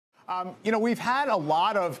We've had a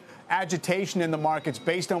lot of agitation in the markets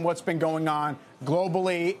based on what's been going on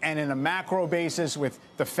globally and in a macro basis with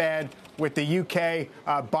the Fed, with the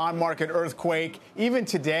UK bond market earthquake. Even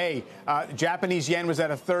today, Japanese yen was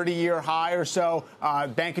at a 30-year high or so.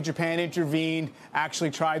 Bank of Japan intervened, actually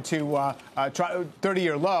tried to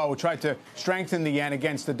 30-year low, tried to strengthen the yen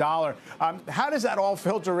against the dollar. How does that all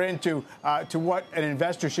filter into to what an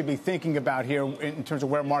investor should be thinking about here in terms of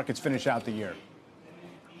where markets finish out the year?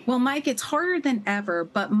 Well, Mike, it's harder than ever,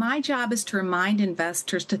 but my job is to remind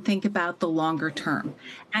investors to think about the longer term.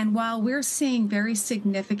 And while we're seeing very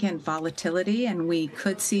significant volatility and we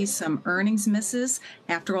could see some earnings misses,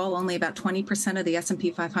 after all, only about 20% of the S&P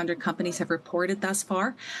 500 companies have reported thus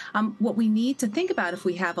far, what we need to think about if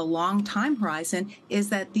we have a long time horizon is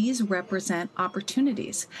that these represent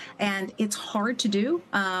opportunities. And it's hard to do,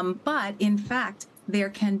 but in fact, there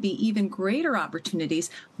can be even greater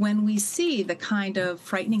opportunities when we see the kind of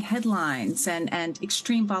frightening headlines and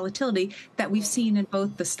extreme volatility that we've seen in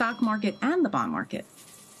both the stock market and the bond market.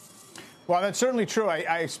 Well, that's certainly true.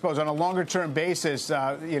 I suppose on a longer term basis,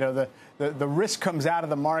 the risk comes out of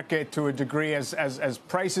the market to a degree as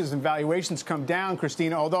prices and valuations come down,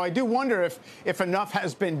 Kristina, although I do wonder if enough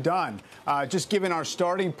has been done, just given our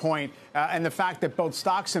starting point and the fact that both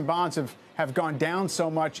stocks and bonds have gone down so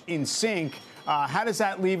much in sync. How does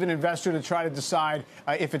that leave an investor to try to decide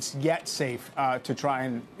if it's yet safe to try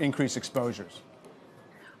and increase exposures?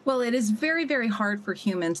 Well, it is very, very hard for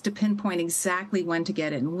humans to pinpoint exactly when to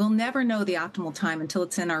get in. We'll never know the optimal time until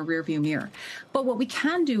it's in our rearview mirror. But what we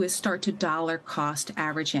can do is start to dollar cost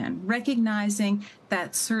average in, recognizing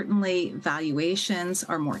that certainly valuations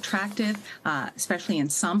are more attractive, especially in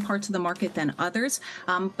some parts of the market than others,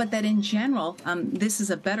 but that in general, this is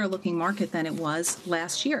a better looking market than it was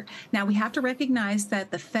last year. Now, we have to recognize that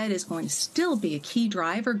the Fed is going to still be a key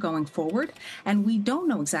driver going forward, and we don't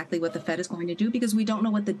know exactly what the Fed is going to do because we don't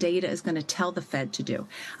know what the data is going to tell the Fed to do.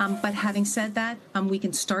 But having said that, we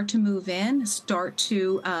can start to move in, start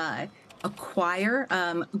to acquire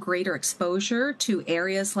greater exposure to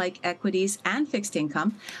areas like equities and fixed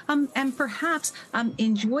income, and perhaps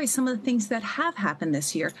enjoy some of the things that have happened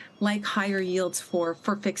this year, like higher yields for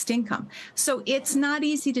fixed income. So it's not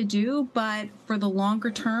easy to do, but for the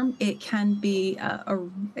longer term, it can be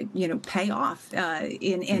pay off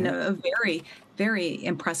in a very, very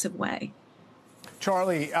impressive way.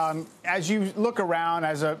 Charlie, as you look around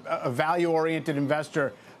as a value-oriented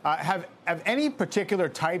investor, have any particular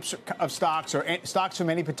types of stocks or stocks from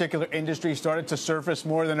any particular industry started to surface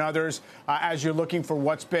more than others as you're looking for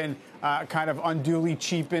what's been kind of unduly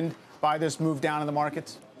cheapened by this move down in the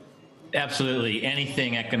markets? Absolutely.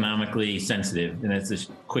 Anything economically sensitive. And that's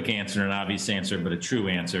a quick answer, an obvious answer, but a true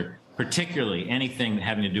answer. Particularly anything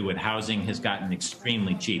having to do with housing has gotten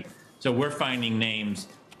extremely cheap. So we're finding names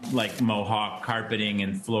like Mohawk Carpeting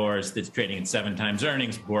and Floors that's trading at 7 times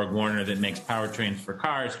earnings, Borg Warner that makes powertrains for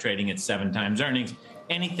cars trading at 7 times earnings,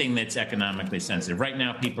 anything that's economically sensitive. Right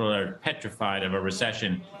now, people are petrified of a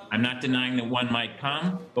recession. I'm not denying that one might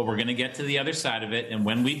come, but we're going to get to the other side of it. And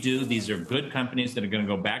when we do, these are good companies that are going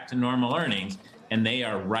to go back to normal earnings, and they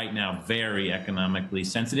are right now very economically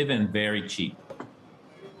sensitive and very cheap.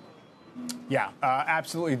 Yeah,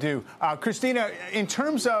 absolutely do. Kristina, in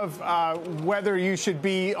terms of whether you should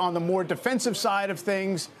be on the more defensive side of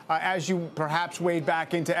things as you perhaps wade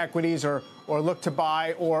back into equities or look to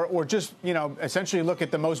buy or just, essentially look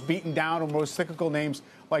at the most beaten down or most cyclical names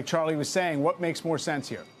like Charlie was saying, what makes more sense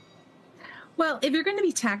here? Well, if you're going to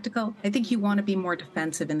be tactical, I think you want to be more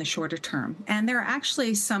defensive in the shorter term. And there are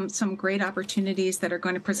actually some great opportunities that are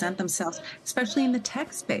going to present themselves, especially in the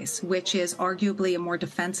tech space, which is arguably a more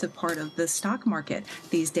defensive part of the stock market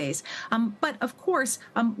these days. But of course,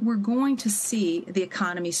 we're going to see the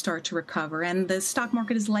economy start to recover, and the stock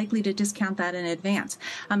market is likely to discount that in advance.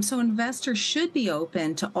 So investors should be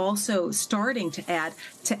open to also starting to add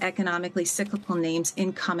to economically cyclical names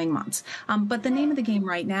in coming months. But the name of the game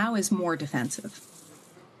right now is more defensive.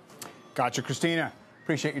 Gotcha, Kristina.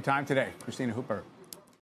 Appreciate your time today. Kristina Hooper.